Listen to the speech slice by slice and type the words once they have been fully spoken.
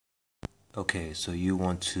Okay, so you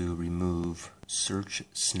want to remove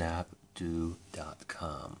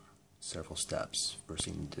search.Snap.do.com. Several steps. First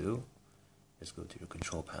thing to do is go to your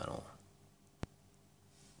control panel.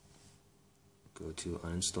 Go to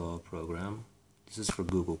Uninstall Program. This is for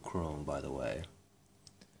Google Chrome, by the way.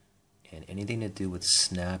 And anything to do with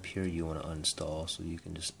Snap here you want to uninstall, so you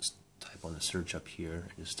can just type on the search up here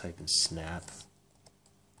and just type in Snap.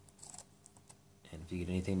 And if you get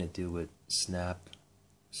anything to do with Snap,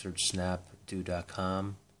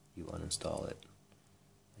 search.Snap.do.com, you uninstall it.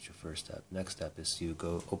 That's your first step. Next step is you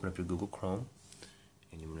go open up your Google Chrome,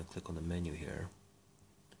 and you want to click on the menu here,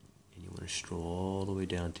 and you want to stroll all the way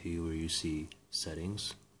down to where you see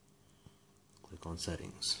Settings. Click on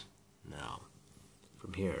Settings. Now,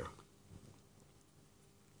 from here,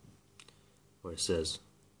 where it says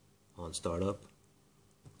on startup,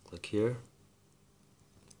 click here.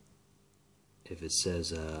 If it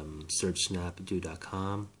says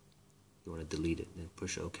search.Snap.do.com, you want to delete it and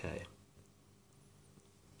push OK.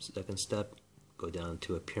 Second step, go down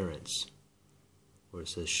to Appearance, where it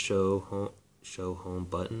says Show Home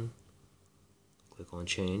button. Click on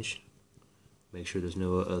Change. Make sure there's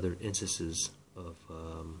no other instances of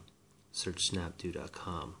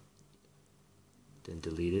search.Snap.do.com. Then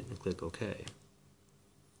delete it and click OK.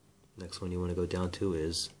 Next one you want to go down to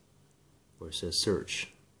is where it says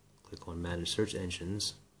Search. Click on Manage Search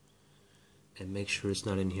Engines and make sure it's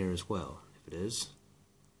not in here as well. If it is,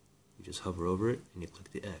 you just hover over it and you click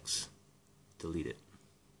the X. Delete it.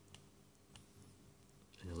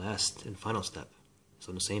 And the last and final step is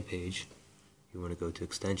on the same page. You want to go to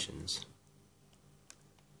Extensions.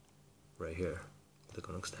 Right here. Click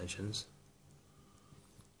on Extensions.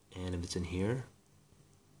 And if it's in here,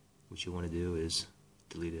 what you want to do is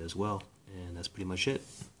delete it as well. And that's pretty much it.